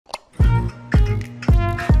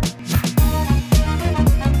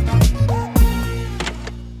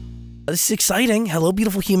This is exciting. Hello,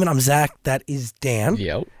 beautiful human. I'm Zach. That is Dan.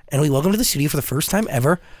 Yep. And we welcome to the studio for the first time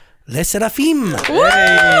ever, SSERAFIM.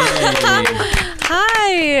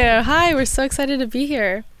 Hi. We're so excited to be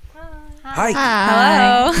here. Hi.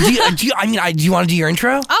 Hello. Do you want to do your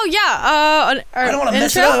intro? Oh yeah. I don't want to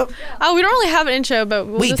mess it up. Oh, we don't really have an intro, but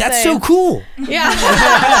we'll Wait, just that's say, so cool. Yeah.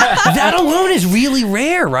 That alone is really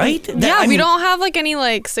rare, right? We don't have like any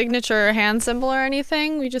like signature hand symbol or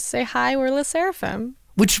anything. We just say hi. We're SSERAFIM.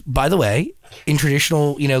 Which, by the way, in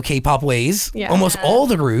traditional, K-pop ways, almost all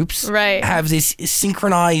the groups have this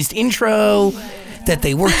synchronized intro that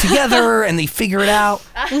they work together and they figure it out.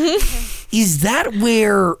 Is that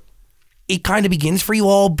where it kind of begins for you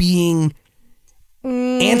all, being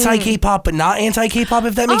anti-K-pop but not anti-K-pop,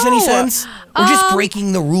 if that makes any sense? Or just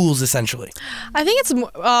breaking the rules, essentially? I think it's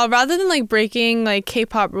rather than like breaking like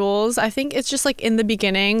K-pop rules, I think it's just like in the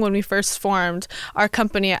beginning when we first formed our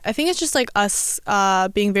company, I think it's just like us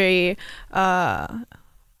being very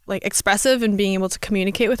like expressive and being able to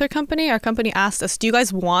communicate with our company. Our company asked us, do you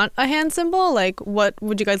guys want a hand symbol? Like, what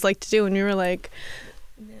would you guys like to do? And we were like,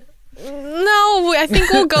 no, I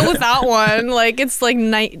think we'll go without one. Like, it's like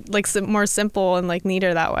more simple and like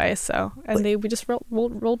neater that way. So, and we just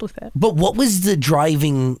rolled with it. But what was the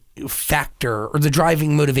driving factor or the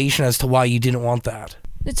driving motivation as to why you didn't want that?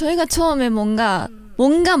 저희가 처음에 뭔가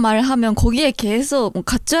말을 하면 거기에 계속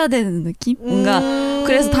갇혀야 되는 느낌?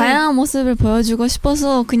 그래서 다양한 모습을 보여주고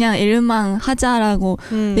싶어서 그냥 이름만 하자라고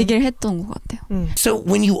얘기를 했던 것 같아요. So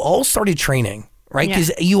when you all started training, right?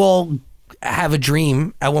 Because you all have a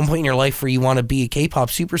dream at one point in your life where you want to be a K-pop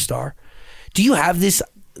superstar. Do you have this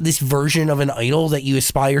version of an idol that you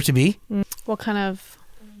aspire to be? What kind of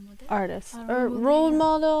artist or role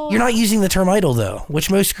model? You're not using the term idol though, which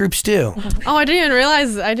most groups do. Oh, I didn't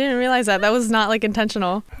realize that. That was not like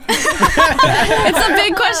intentional. It's a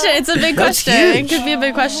big question. It could be a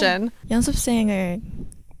big question. 연습생을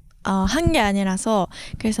한 게 아니라서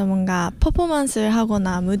그래서 뭔가 퍼포먼스를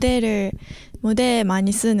하거나 무대에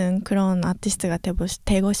많이 쓰는 그런 아티스트가 되고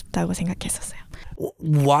싶다고 생각했었어요.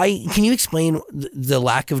 Why? Can you explain the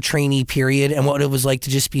lack of trainee period and what it was like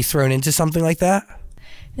to just be thrown into something like that?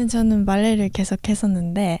 저는 발레를 계속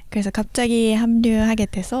했었는데 그래서 갑자기 합류하게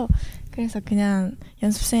돼서 그래서 그냥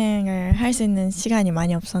연습생을 할 수 있는 시간이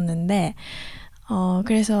많이 없었는데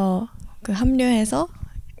그래서 그 합류해서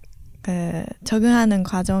그 적응하는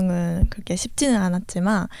과정은 그렇게 쉽지는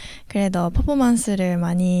않았지만 그래도 퍼포먼스를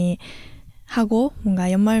많이 하고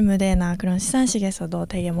뭔가 연말 무대나 그런 시상식에서도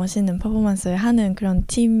되게 멋있는 퍼포먼스를 하는 그런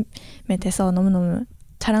팀에 돼서 너무너무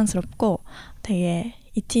자랑스럽고 되게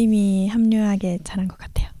이 팀이 합류하게 잘한 것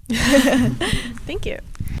같아요. Thank you.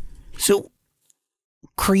 So,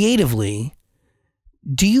 creatively,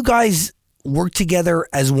 do you guys work together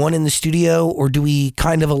as one in the studio, or do we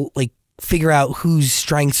kind of like figure out whose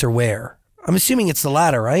strengths are where? I'm assuming it's the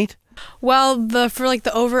latter, right? Well, for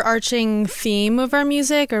the overarching theme of our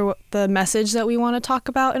music or the message that we want to talk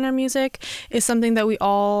about in our music is something that we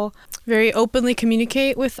all very openly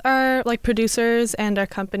communicate with our like producers and our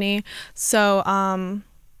company. So, and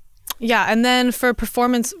then for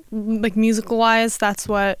performance, like musical wise, that's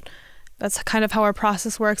kind of how our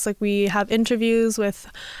process works. Like we have interviews with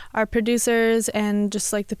our producers and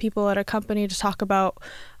just like the people at our company to talk about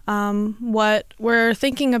what we're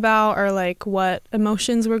thinking about or like what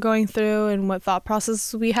emotions we're going through and what thought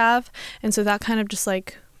processes we have. And so that kind of just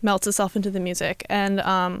like melts itself into the music. And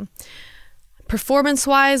performance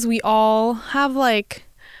wise, we all have like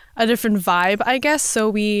a different vibe, I guess. So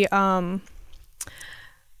we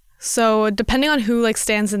so depending on who like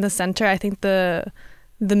stands in the center, I think the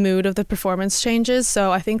mood of the performance changes.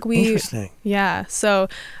 So I think Interesting. Yeah. So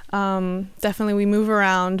definitely we move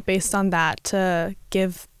around based on that to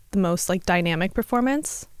give the most like dynamic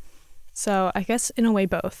performance. So I guess in a way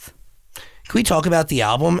both. Can we talk about the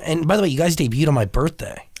album? And by the way, you guys debuted on my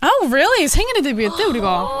birthday. Oh really? 생일에 데뷔했대 우리가.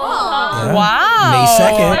 Yeah. Wow. May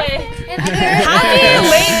 2nd. Happy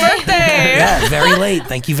late birthday. Yeah, very late.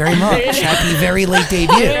 Thank you very much. Happy very late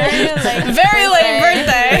debut. Very late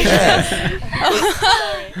birthday.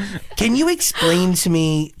 Can you explain to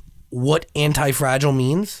me what Antifragile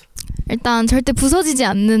means? 일단 절대 부서지지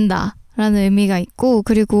않는다 라는 의미가 있고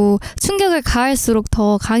그리고 충격을 가할수록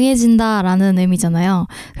더 강해진다라는 의미잖아요.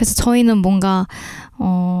 그래서 저희는 뭔가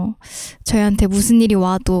저희한테 무슨 일이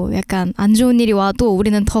와도 약간 안 좋은 일이 와도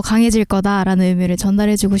우리는 더 강해질 거다라는 의미를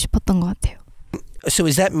전달해주고 싶었던 것 같아요. So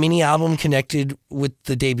is that mini album connected with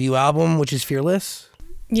the debut album, which is Fearless?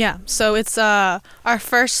 Yeah, so it's our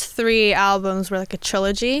first 3 albums were like a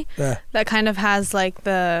trilogy that kind of has like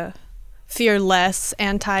the Fearless,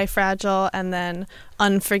 Antifragile, and then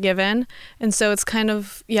Unforgiven. And so it's kind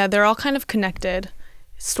of, they're all kind of connected.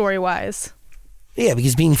 story-wise. Yeah,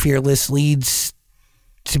 because being fearless leads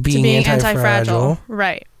to being anti-fragile.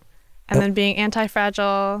 Right. And then being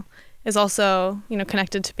anti-fragile is also,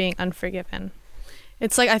 connected to being unforgiven.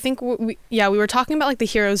 It's like, I think, we were talking about like the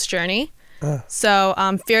hero's journey. So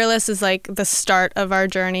fearless is like the start of our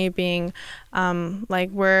journey, being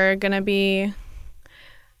like we're going to be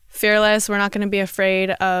fearless. We're not going to be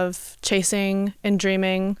afraid of chasing and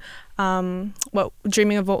dreaming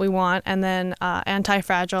of what we want. And then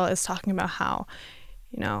anti-fragile is talking about how,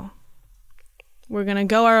 we're going to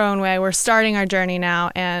go our own way. We're starting our journey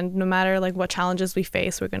now. And no matter like what challenges we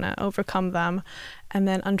face, we're going to overcome them. And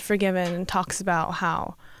then Unforgiven talks about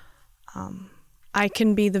how I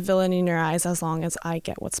can be the villain in your eyes as long as I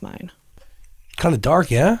get what's mine. Kind of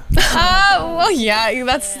dark, yeah? Well, yeah,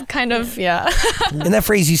 that's kind of, yeah. In that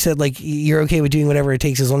phrase, you said, like, you're okay with doing whatever it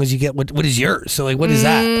takes as long as you get what is yours. So, like, what is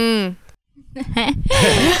that?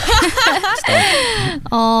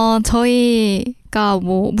 저희가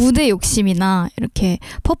뭐 무대 욕심이나 이렇게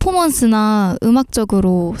퍼포먼스나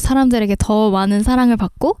음악적으로 사람들에게 더 많은 사랑을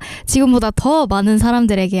받고 지금보다 더 많은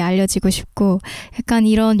사람들에게 알려지고 싶고 약간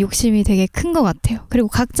이런 욕심이 되게 큰 것 같아요. 그리고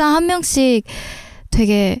각자 한 명씩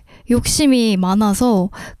되게 욕심이 많아서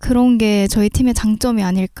그런 게 저희 팀의 장점이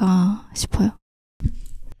아닐까 싶어요.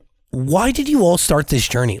 Why did you all start this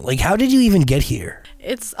journey? Like, how did you even get here?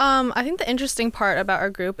 It's I think the interesting part about our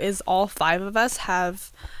group is all 5 of us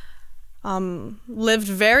have lived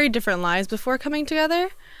very different lives before coming together.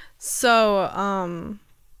 So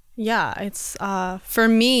it's for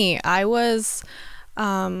me, I was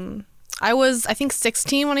I think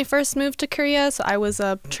 16 when I first moved to Korea, so I was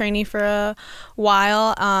a trainee for a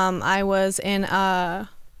while. I was in a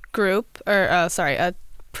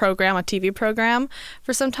program, a TV program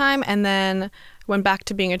for some time, and then went back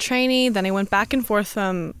to being a trainee. Then I went back and forth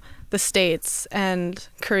from the States and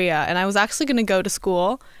Korea, and I was actually going to go to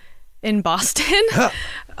school in Boston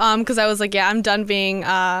because I was like, I'm done being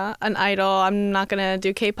an idol. I'm not going to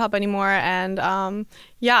do K-pop anymore. And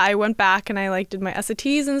I went back and I like did my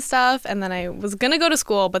SATs and stuff, and then I was going to go to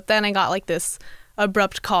school, but then I got like this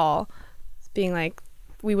abrupt call being like,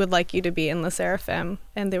 we would like you to be in SSERAFIM,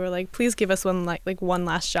 and they were like, please give us one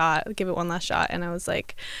last shot, give it one last shot. And I was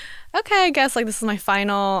like, okay, I guess like this is my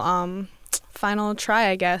final try,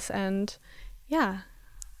 I guess. And yeah.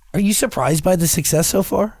 Are you surprised by the success so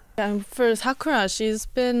far? For Sakura, she's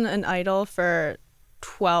been an idol for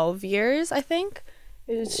 12 years, I think.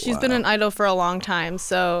 She's been an idol for a long time,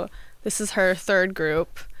 so this is her 3rd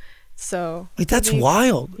group. So wait, that's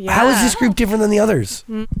wild. Yeah. How is this group different than the others?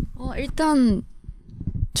 일단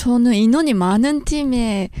저는 인원이 많은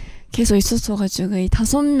팀에 계속 있었어가지고 이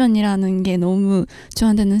 5명이라는 게 너무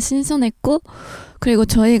저한테는 신선했고, 그리고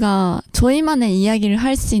저희가 저희만의 이야기를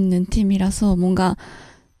할 수 있는 팀이라서 뭔가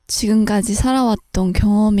지금까지 살아왔던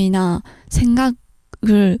경험이나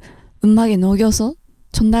생각을 음악에 녹여서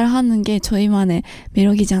전달하는 게 저희만의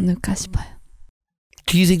매력이지 않을까 싶어요.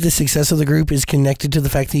 Do you think the success of the group is connected to the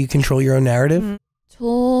fact that you control your own narrative?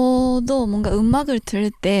 저도 뭔가 음악을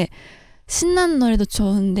들을 때 신나는 노래도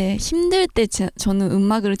좋은데 힘들 때 저는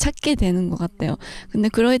음악을 찾게 되는 것 같아요. 근데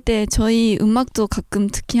그럴 때 저희 음악도 가끔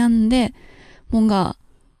듣긴 하는데 뭔가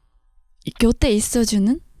곁에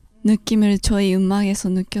있어주는 느낌을 저희 음악에서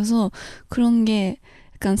느껴서 그런 게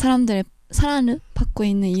약간 사람들의 사랑을 받고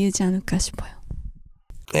있는 이유지 않을까 싶어요.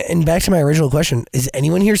 And back to my original question, is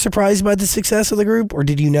anyone here surprised by the success of the group, or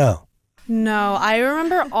did you know? No, I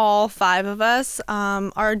remember all 5 of us.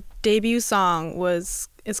 Our debut song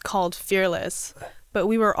is called Fearless, but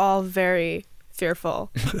we were all very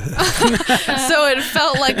fearful. So it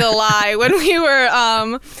felt like a lie when we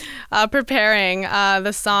were preparing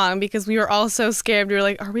the song, because we were all so scared. We were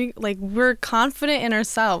like, we're confident in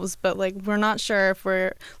ourselves, but like we're not sure if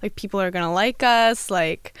we're like people are gonna like us.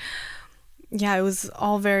 Like, yeah, it was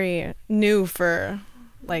all very new for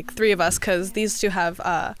like 3 of us, because these 2 have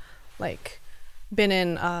been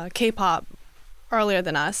in K-pop earlier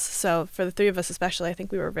than us. So for the 3 of us especially, I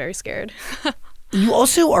think we were very scared. You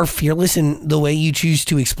also are fearless in the way you choose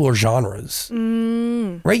to explore genres,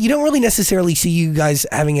 right? You don't really necessarily see you guys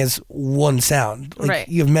having as one sound. Like, right.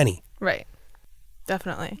 You have many. Right.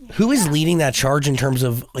 Definitely. Who is leading that charge in terms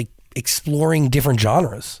of like exploring different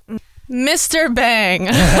genres? Mr. Bang.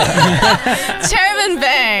 Chairman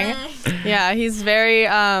Bang. Yeah, he's very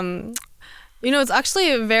it's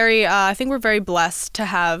actually very I think we're very blessed to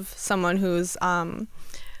have someone who's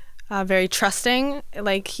very trusting.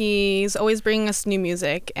 Like, he's always bringing us new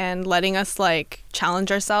music and letting us like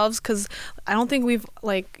challenge ourselves, because I don't think we've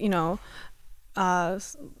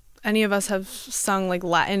any of us have sung like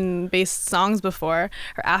Latin-based songs before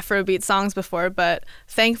or Afrobeat songs before, but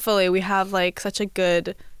thankfully we have like such a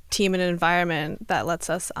good team and environment that lets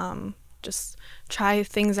us just try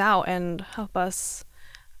things out and help us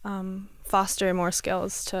foster more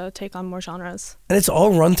skills to take on more genres. And it's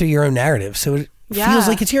all run through your own narrative, so it feels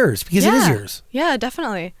like it's yours because it is yours. Yeah,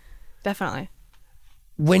 definitely.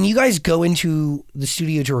 When you guys go into the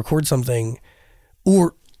studio to record something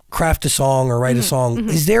or craft a song or write a song,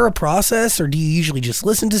 is there a process or do you usually just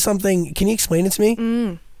listen to something? Can you explain it to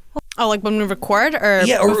me? Oh, like when we record or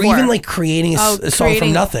or even like creating a song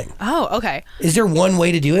from nothing. Oh, okay. Is there one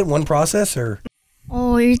way to do it, one process or?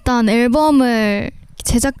 일단 앨범을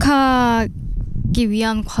제작하기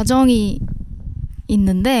위한 과정이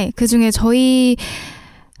있는데 그중에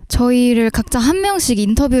저희를 각자 한 명씩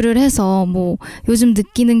인터뷰를 해서 뭐 요즘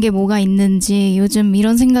느끼는 게 뭐가 있는지 요즘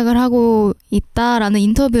이런 생각을 하고 있다라는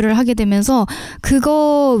인터뷰를 하게 되면서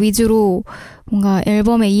그거 위주로 뭔가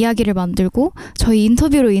앨범의 이야기를 만들고 저희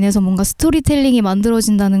인터뷰로 인해서 뭔가 스토리텔링이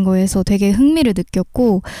만들어진다는 거에서 되게 흥미를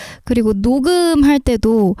느꼈고 그리고 녹음할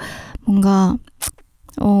때도 뭔가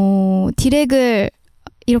디렉을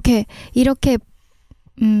이렇게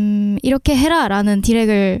해라라는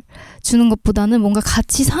디렉을 주는 것보다는 뭔가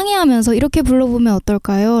같이 상의하면서 이렇게 불러보면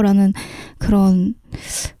어떨까요? 라는 그런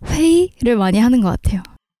회의를 많이 하는 것 같아요.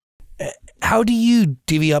 How do you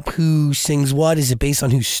divvy up who sings what? Is it based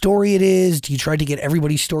on whose story it is? Do you try to get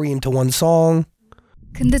everybody's story into one song?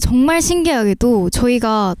 근데 정말 신기하게도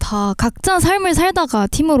저희가 다 각자 삶을 살다가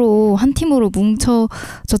한 팀으로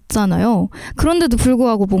뭉쳐졌잖아요. 그런데도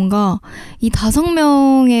불구하고 뭔가 이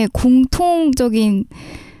 5명의 공통적인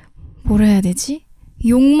뭐라 해야 되지?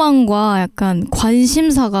 욕망과 약간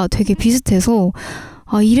관심사가 되게 비슷해서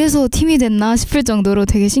이래서 팀이 됐나 싶을 정도로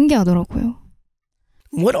되게 신기하더라고요.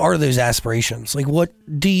 What are those aspirations? Like what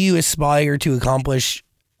do you aspire to accomplish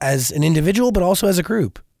as an individual but also as a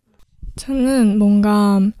group? 저는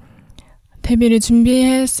뭔가 데뷔를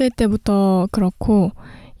준비했을 때부터 그렇고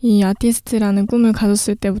이 아티스트라는 꿈을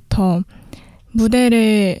가졌을 때부터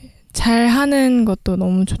무대를 잘 하는 것도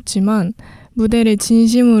너무 좋지만 무대를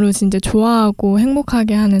진심으로 진짜 좋아하고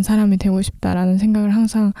행복하게 하는 사람이 되고 싶다라는 생각을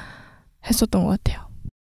항상 했었던 것 같아요.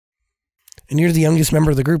 And you're the youngest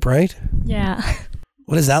member of the group, right? Yeah.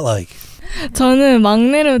 What is that like? 저는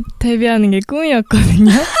막내로 데뷔하는 게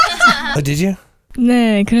꿈이었거든요. Oh, did you?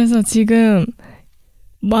 네, 그래서 지금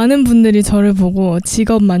많은 분들이 저를 보고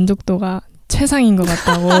직업 만족도가 최상인 것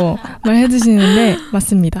같다고 말해주시는데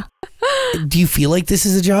맞습니다. Do you feel like this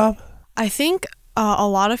is a job? I think a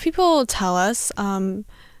lot of people tell us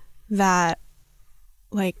that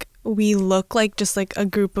like we look like just like a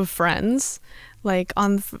group of friends, like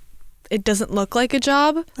it doesn't look like a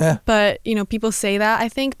job, but you know, people say that I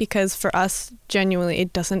think because for us genuinely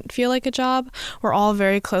it doesn't feel like a job. We're all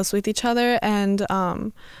very close with each other and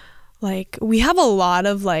like we have a lot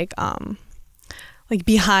of like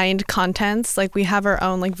behind contents. Like we have our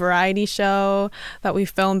own like variety show that we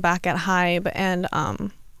film back at Hybe and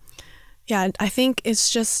yeah, I think it's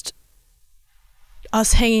just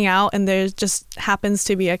us hanging out and there just happens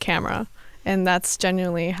to be a camera and that's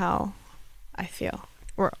genuinely how I feel.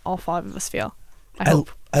 Or all 5 of us feel. I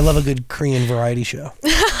hope. I love a good Korean variety show.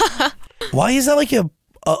 Why is that like an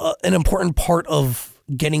important part of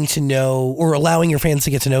getting to know or allowing your fans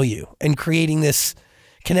to get to know you and creating this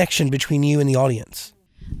connection between you and the audience?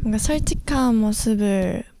 뭔가 솔직한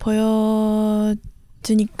모습을 보여주니까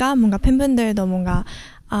뭔가 팬분들도 뭔가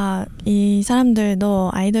이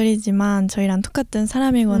사람들도 아이돌이지만 저희랑 똑같은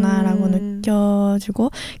사람이구나라고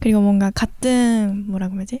느껴주고 그리고 뭔가 같은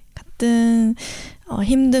뭐라고 하지? 같은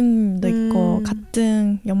힘듦도 있고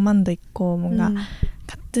같은 욕망도 있고 뭔가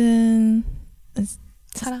같은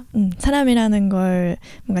사람이라는 걸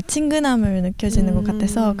뭔가 친근함을 느껴지는 것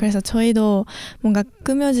같아서 그래서 저희도 뭔가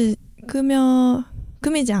꾸미지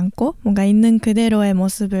않고 뭔가 있는 그대로의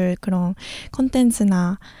모습을 그런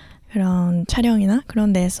콘텐츠나 그런 촬영이나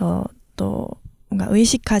그런 데에서 또 뭔가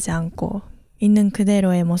의식하지 않고 있는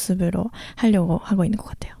그대로의 모습으로 하려고 하고 있는 것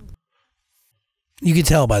같아요. You can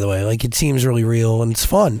tell, by the way, like it seems really real and it's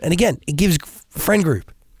fun. And again, it gives friend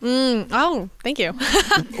group. Oh, thank you.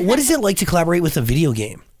 What is it like to collaborate with a video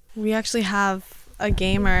game? We actually have a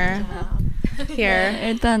gamer here.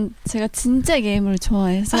 일단 제가 진짜 게임을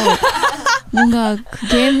좋아해서 뭔가 그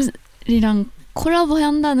게임이랑 콜라보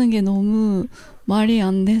한다는 게 너무 말이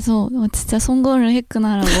안 돼서 진짜 성공을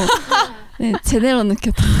했구나라고 네, 제대로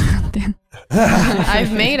느꼈던 것 같아요.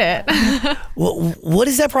 I've made it. Well, what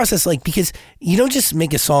is that process like? Because you don't just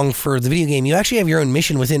make a song for the video game. You actually have your own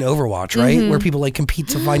mission within Overwatch, right? Where people like compete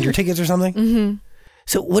to find your tickets or something.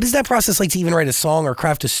 So what is that process like to even write a song or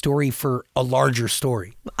craft a story for a larger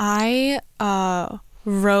story? I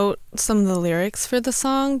wrote some of the lyrics for the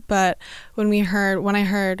song, but when I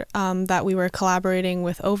heard that we were collaborating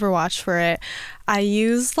with Overwatch for it, I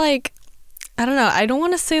used like, I don't know, I don't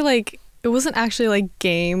want to say like, it wasn't actually like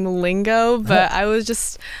game lingo, but I was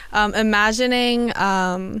just imagining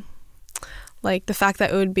like the fact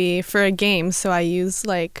that it would be for a game. So I used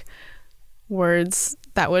like words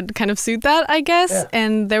that would kind of suit that, I guess. Yeah.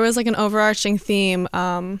 And there was like an overarching theme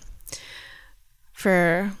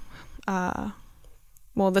for,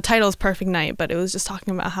 well, the title is Perfect Night, but it was just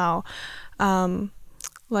talking about how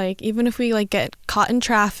like even if we like get caught in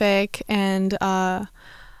traffic and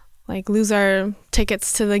like lose our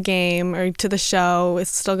tickets to the game or to the show,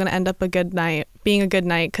 it's still going to end up being a good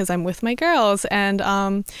night because I'm with my girls. And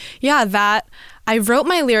yeah, that I wrote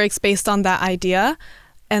my lyrics based on that idea,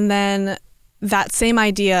 and then that same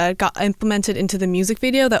idea got implemented into the music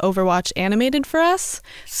video that Overwatch animated for us.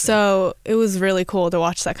 So it was really cool to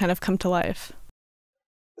watch that kind of come to life.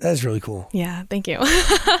 That's really cool. Yeah, thank you.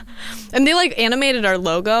 And they like animated our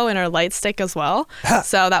logo and our light stick as well.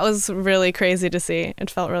 So that was really crazy to see. It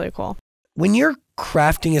felt really cool. When you're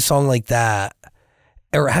crafting a song like that,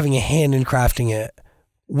 or having a hand in crafting it,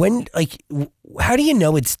 how do you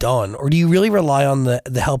know it's done? Or do you really rely on the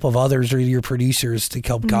help of others or your producers to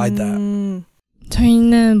help guide that?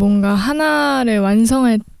 저희는 뭔가 하나를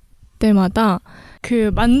완성할 때마다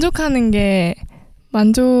만족하는 게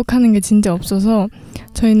진짜 없어서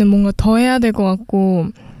저희는 뭔가 더 해야 될 것 같고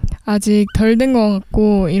아직 덜 된 것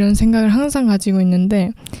같고 이런 생각을 항상 가지고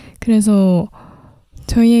있는데, 그래서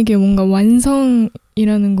저희에게 뭔가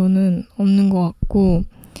완성이라는 거는 없는 것 같고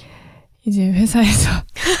이제 회사에서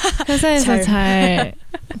잘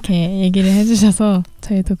이렇게 얘기를 해주셔서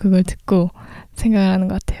저희도 그걸 듣고 생각을 하는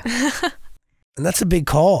것 같아요. And that's a big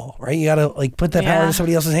call, right? You gotta like put that power in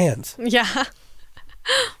somebody else's hands. Yeah.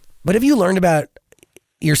 But have you learned about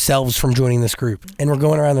yourselves from joining this group? And we're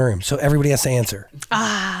going around the room, so everybody has to answer.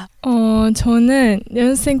 저는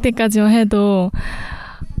연습생 때까지만 해도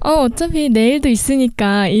어차피 내일도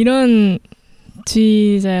있으니까 이런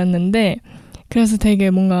주의자였는데, 그래서 되게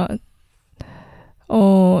뭔가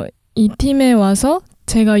이 팀에 와서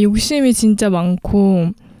제가 욕심이 진짜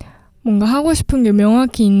많고 뭔가 하고 싶은 게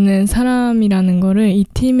명확히 있는 사람이라는 거를 이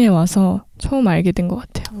팀에 와서 처음 알게 된 것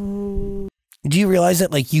같아요. Do you realize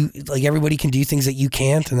that like everybody can do things that you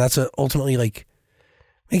can't, and that's ultimately like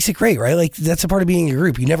makes it great, right? Like that's a part of being a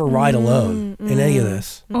group. You never ride alone in any of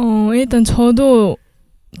this. 일단 저도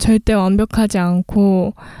절대 완벽하지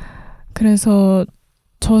않고, 그래서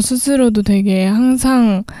저 스스로도 되게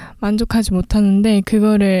항상 만족하지 못하는데,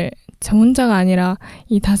 그거를 저 혼자가 아니라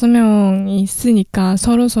이 5명이 있으니까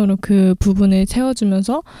서로서로 그 부분을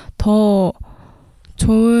채워주면서 더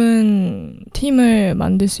좋은 팀을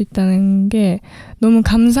만들 수 있다는 게 너무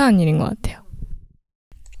감사한 일인 것 같아요.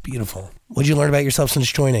 Beautiful. What did you learn about yourself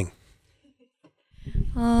since joining?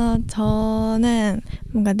 저는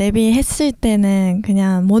뭔가 데뷔했을 때는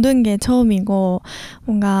그냥 모든 게 처음이고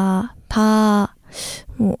뭔가 다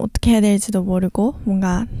뭐 어떻게 해야 될지도 모르고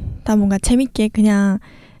뭔가 재밌게 그냥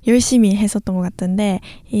열심히 했었던 것 같은데,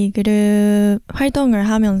 이 그룹 활동을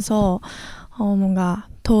하면서 뭔가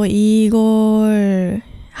더 이걸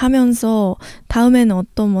하면서 다음에는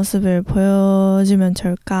어떤 모습을 보여주면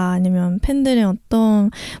좋을까, 아니면 팬들은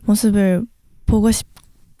어떤 모습을 보고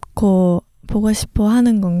싶어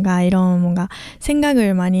하는 건가, 이런 뭔가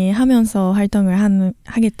생각을 많이 하면서 활동을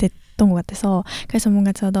하게 됐던 것 같아서, 그래서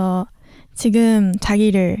뭔가 저도 지금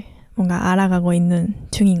자기를 뭔가 알아가고 있는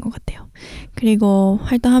중인 것 같아요. 그리고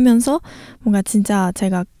활동하면서 뭔가 진짜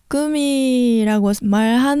제가 꿈이라고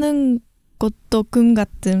말하는 것도 꿈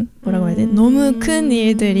같은, 뭐라고 해야 돼? 너무 큰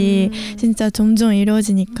일들이 진짜 점점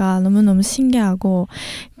이루어지니까 너무너무 신기하고,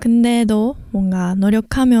 근데도 뭔가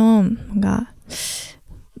노력하면 뭔가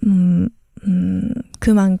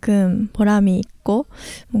그만큼 보람이 있고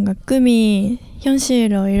뭔가 꿈이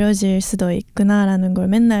현실로 이루어질 수도 있구나라는 걸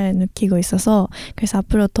맨날 느끼고 있어서, 그래서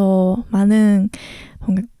앞으로 더 많은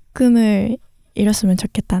뭔가 꿈을 이뤘으면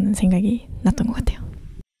좋겠다는 생각이 났던 것 같아요.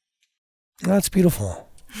 That's beautiful.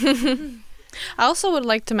 I also would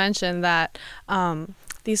like to mention that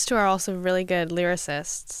these two are also really good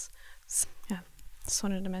lyricists. So, yeah, just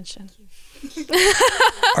wanted to mention.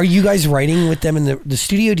 Are you guys writing with them in the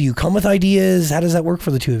studio? Do you come with ideas? How does that work for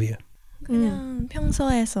the two of you? 그냥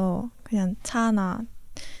평소에서 그냥 차나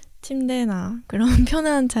침대나 그런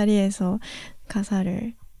편한 자리에서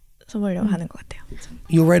가사를 써보려고 하는 것 같아요.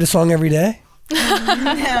 You'll write a song every day?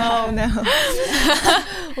 No.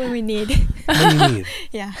 When we need. When you need.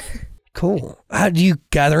 Yeah. Cool. How do you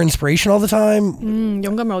gather inspiration all the time?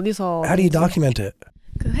 영감을 어디서? How do you document it?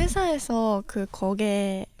 그 회사에서 그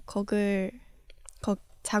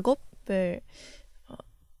작업을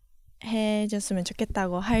해줬으면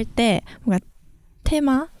좋겠다고 할 때 뭔가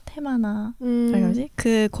테마나 뭐지?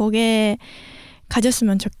 그 곡에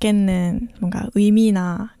가졌으면 좋겠는 뭔가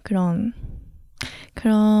의미나 그런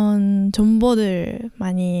정보들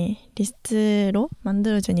많이 리스트로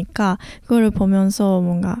만들어주니까 그거를 보면서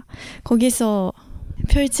뭔가 거기서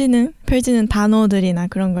펼치는 단어들이나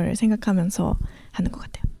그런 걸 생각하면서 하는 것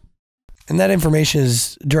같아요. And that information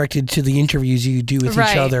is directed to the interviews you do with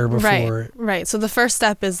each other before. Right. So the first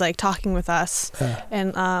step is like talking with us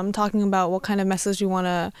and talking about what kind of message we want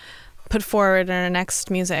to put forward in our next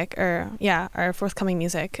music or our forthcoming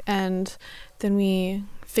music. And then we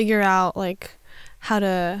figure out like how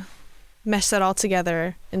to mesh that all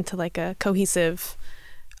together into like a cohesive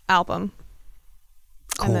album.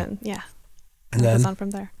 Cool. And then, and it goes on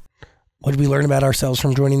from there. What did we learn about ourselves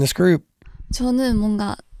from joining this group? 저는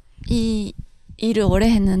뭔가 이 일을 오래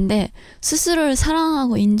했는데 스스로를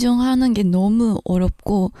사랑하고 인정하는 게 너무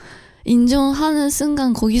어렵고 인정하는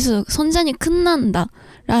순간 거기서 선전이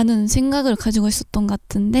끝난다라는 생각을 가지고 있었던 것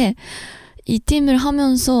같은데 이 팀을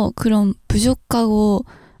하면서 그런 부족하고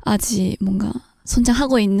아직 뭔가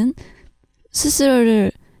성장하고 있는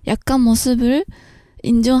스스로를 약간 모습을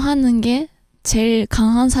인정하는 게 제일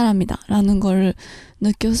강한 사람이다라는 걸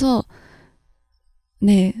느껴서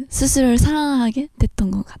네, 스스로를 사랑하게 됐던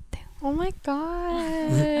것 같아요. Oh my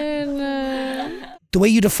god. The way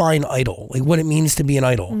you define idol, like what it means to be an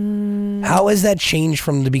idol. How has that changed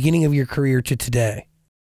from the beginning of your career to today?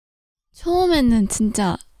 처음에는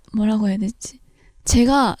진짜 뭐라고 해야 되지?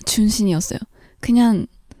 제가 중심이었어요. 그냥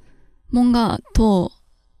뭔가 더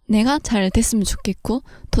내가 잘 됐으면 좋겠고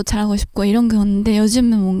더 잘하고 싶고 이런 거였는데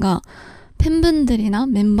요즘은 뭔가 팬분들이나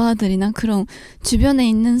멤버들이나 그런 주변에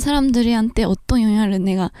있는 사람들한테 어떤 영향을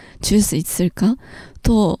내가 줄 수 있을까?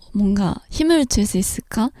 더 뭔가 힘을 줄 수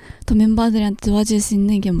있을까? 더 멤버들한테 도와줄 수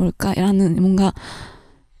있는 게 뭘까? 라는 뭔가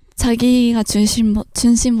자기가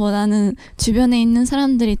중심보다는 주변에 있는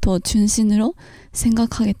사람들이 더 중심으로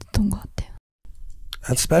생각하게 됐던 것 같아요.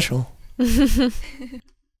 That's special.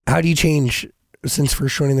 How do you change since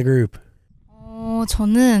first joining the group?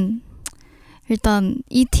 저는 일단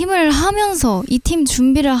이 팀을 하면서 이 팀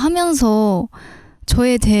준비를 하면서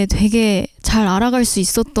저에 대해 되게 잘 알아갈 수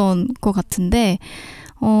있었던 것 같은데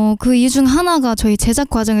그 이유 중 하나가 저희 제작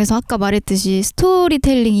과정에서 아까 말했듯이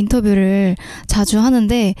스토리텔링 인터뷰를 자주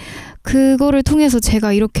하는데 그거를 통해서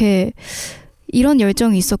제가 이런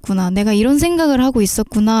열정이 있었구나, 내가 이런 생각을 하고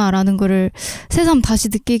있었구나 라는 거를 새삼 다시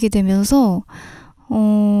느끼게 되면서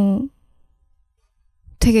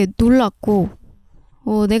되게 놀랐고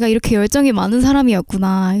내가 이렇게 열정이 많은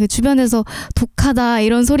사람이었구나. 주변에서 독하다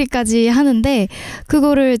이런 소리까지 하는데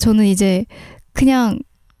그거를 저는 이제 그냥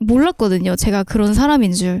몰랐거든요. 제가 그런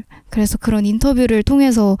사람인 줄. 그래서 그런 인터뷰를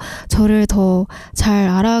통해서 저를 더 잘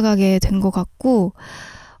알아가게 된 것 같고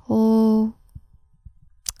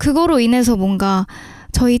그거로 인해서 뭔가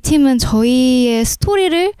저희 팀은 저희의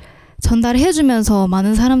스토리를 전달해주면서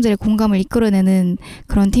많은 사람들의 공감을 이끌어내는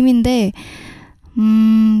그런 팀인데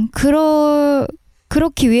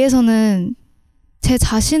그렇기 위해서는 제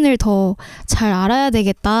자신을 더 잘 알아야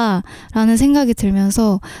되겠다라는 생각이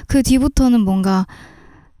들면서 그 뒤부터는 뭔가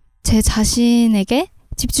제 자신에게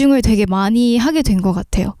집중을 되게 많이 하게 된 것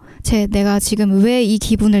같아요. 내가 지금 왜 이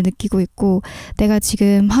기분을 느끼고 있고 내가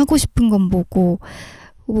지금 하고 싶은 건 뭐고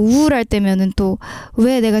우울할 때면은 또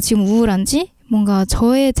왜 내가 지금 우울한지 뭔가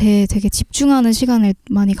저에 대해 되게 집중하는 시간을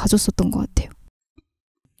많이 가졌었던 것 같아요.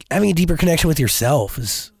 Having a deeper connection with yourself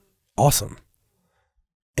is awesome.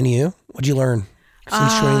 And you? What'd you learn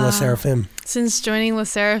since joining SSERAFIM? Since joining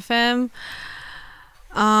SSERAFIM,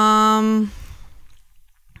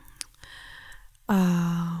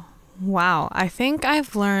 wow, I think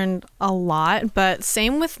I've learned a lot, but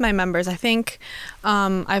same with my members. I think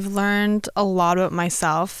I've learned a lot about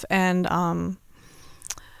myself and I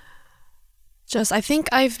think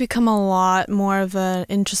I've become a lot more of an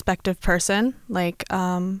introspective person. Like,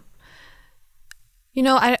 I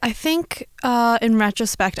think in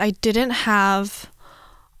retrospect, I didn't have,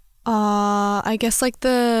 I guess, like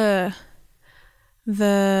the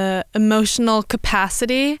emotional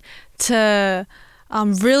capacity to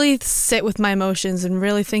really sit with my emotions and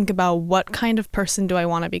really think about what kind of person do I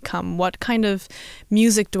want to become? What kind of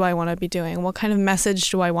music do I want to be doing? What kind of message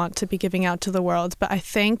do I want to be giving out to the world? But I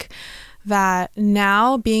think that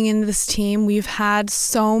now being in this team, we've had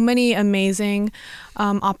so many amazing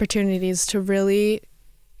opportunities to really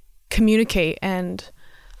communicate and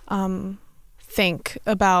think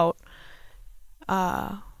about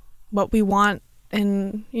what we want.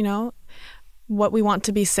 And, what we want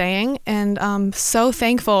to be saying. And so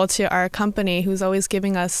thankful to our company who's always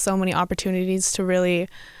giving us so many opportunities to really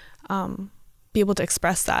be able to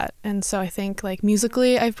express that. And so I think like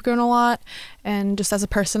musically I've grown a lot, and just as a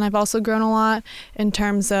person I've also grown a lot in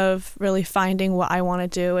terms of really finding what I want to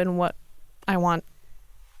do and what I want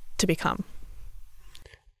to become.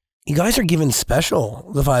 You guys are given special,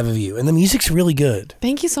 the five of you, and the music's really good.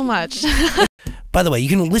 Thank you so much. By the way, you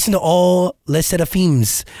can listen to all Les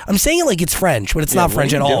SSERAFIMs. I'm saying it like it's French, but it's not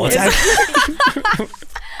French at all. It's actually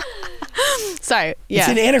Sorry. Yeah. It's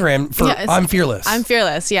an anagram for I'm fearless. I'm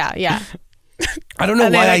fearless. Yeah. Yeah. I don't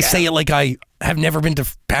know why I say it like I have never been to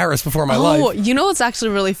Paris before in my life. Oh, you know what's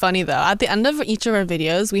actually really funny though? At the end of each of our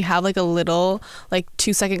videos, we have like a little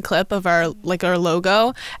 2-second clip of our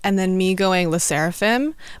logo, and then me going Les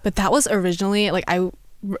SSERAFIM. But that was originally I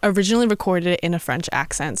originally recorded it in a French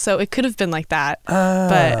accent, so it could have been like that.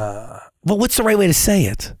 But what's the right way to say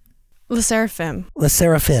it? Les SSERAFIM. Les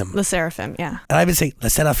SSERAFIM. Les SSERAFIM, yeah. And I've been saying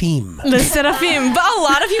Les SSERAFIM. Les SSERAFIM. But a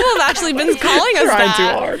lot of people have actually been calling us that.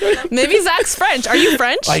 Trying too hard. Maybe Zach's French. Are you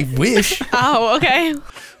French? I wish. Oh, okay.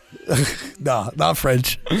 Nah, not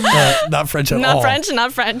French. Not French at all. Not French,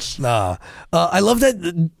 not French. Nah. I love that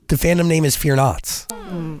the fandom name is Fear Nots.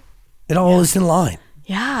 It all is in line.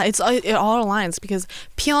 Yeah, it all aligns because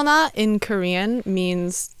피어나 in Korean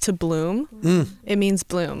means to bloom. It means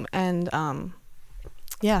bloom. And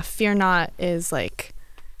yeah, fear not is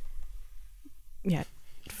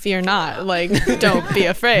fear not, don't be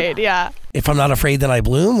afraid. Yeah. If I'm not afraid, then I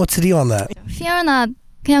bloom. What's the deal on that? Fear not.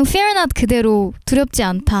 그냥 fear not 그대로 두렵지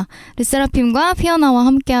않다. 르세라핌과 피어나와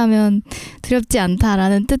함께하면 두렵지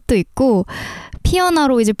않다라는 뜻도 있고,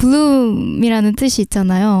 피어나로 이제 bloom이라는 뜻이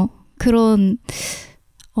있잖아요. 그런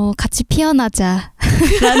같이 피어나자라는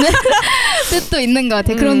뜻도 있는 것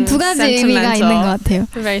같아요. 그런 두 가지 의미가 있는 것 같아요.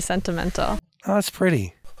 Very sentimental. Oh, that's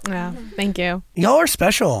pretty. Yeah, thank you. Y'all are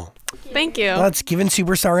special. Thank you. That's giving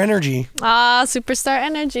superstar energy. Superstar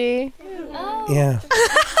energy. Yeah.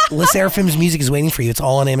 Les SSERAFIM's music is waiting for you. It's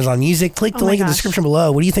all on Amazon Music. Click the link in the description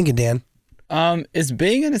below. What are you thinking, Dan? Is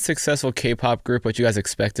being in a successful K-pop group what you guys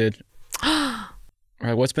expected?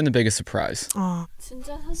 Right, what's been the biggest surprise?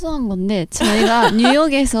 진짜 사소한 건데 저희가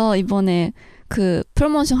뉴욕에서 이번에 그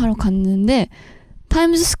프로모션 하러 갔는데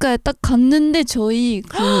타임스스퀘어에 딱 갔는데 저희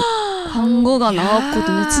그 광고가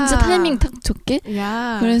나왔거든요. 진짜 타이밍 딱 좋게.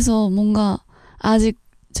 그래서 뭔가 아직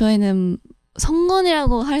저희는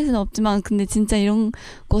성건이라고 할 수는 없지만 근데 진짜 이런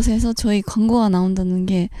곳에서 저희 광고가 나온다는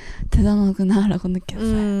게 대단하구나라고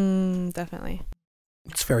느꼈어요. Definitely.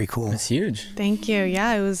 It's very cool. It's huge. Thank you.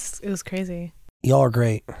 Yeah, it was crazy. Y'all are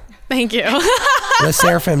great. Thank you. Les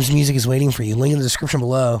SSERAFIM's music is waiting for you. Link in the description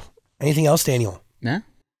below. Anything else, Daniel? Nah.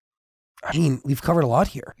 I mean, we've covered a lot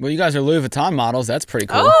here. Well, you guys are Louis Vuitton models. That's pretty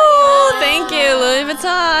cool. Oh, thank you, Louis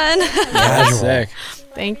Vuitton. Casual. Sick.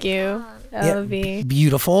 Thank you, LV.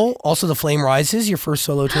 Beautiful. Also, The Flame Rises, your first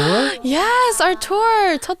solo tour. Yes, our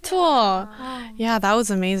tour, 첫 tour. Yeah, that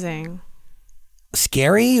was amazing.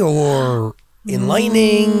 Scary or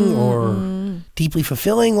enlightening or deeply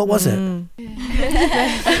fulfilling? What was it?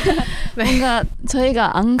 뭔가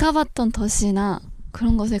저희가 안 가봤던 도시나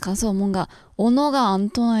그런 곳에 가서 뭔가 언어가 안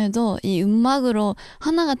통해도 이 음악으로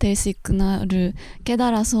하나가 될 수 있구나를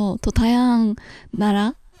깨달아서 더 다양한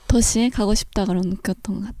나라, 도시에 가고 싶다 그런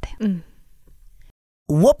느꼈던 것 같아요.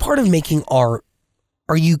 What part of making art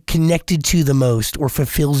are you connected to the most or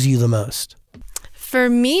fulfills you the most? For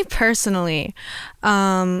me personally,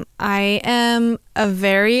 I am a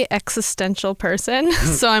very existential person,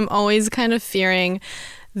 so I'm always kind of fearing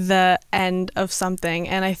the end of something.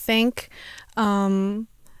 And I think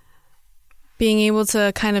being able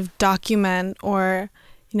to kind of document or,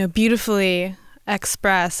 beautifully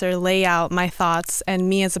express or lay out my thoughts and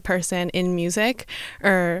me as a person in music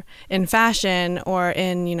or in fashion or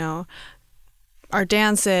in, our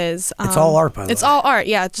dances. It's all art, by the way. It's all art,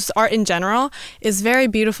 yeah. Just art in general is very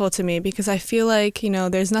beautiful to me because I feel like,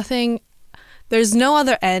 there's no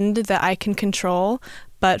other end that I can control,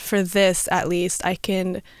 but for this, at least, I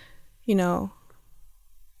can,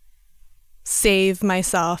 save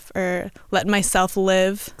myself or let myself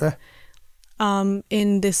live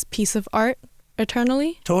in this piece of art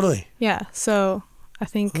eternally. Totally. Yeah, so I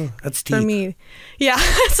think that's deep. For me, yeah,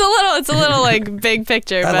 it's a little like big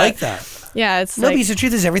picture. I but like that. Yeah, it's because the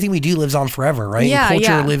truth is everything we do lives on forever, right? Yeah, and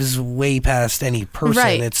culture lives way past any person.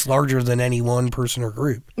 Right. It's larger than any one person or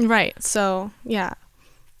group. Right. So yeah.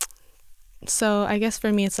 So I guess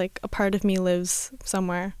for me, it's like a part of me lives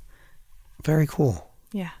somewhere. Very cool.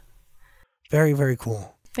 Yeah. Very, very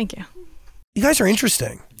cool. Thank you. You guys are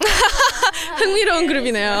interesting. 흥미로운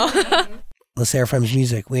그룹이네요. SSERAFIM's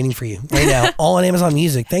music waiting for you right now, all on Amazon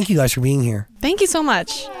Music. Thank you guys for being here. Thank you so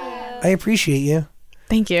much. I appreciate you.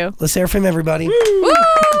 Thank you. SSERAFIM, everybody. Woo!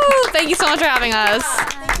 Thank you so much for having us.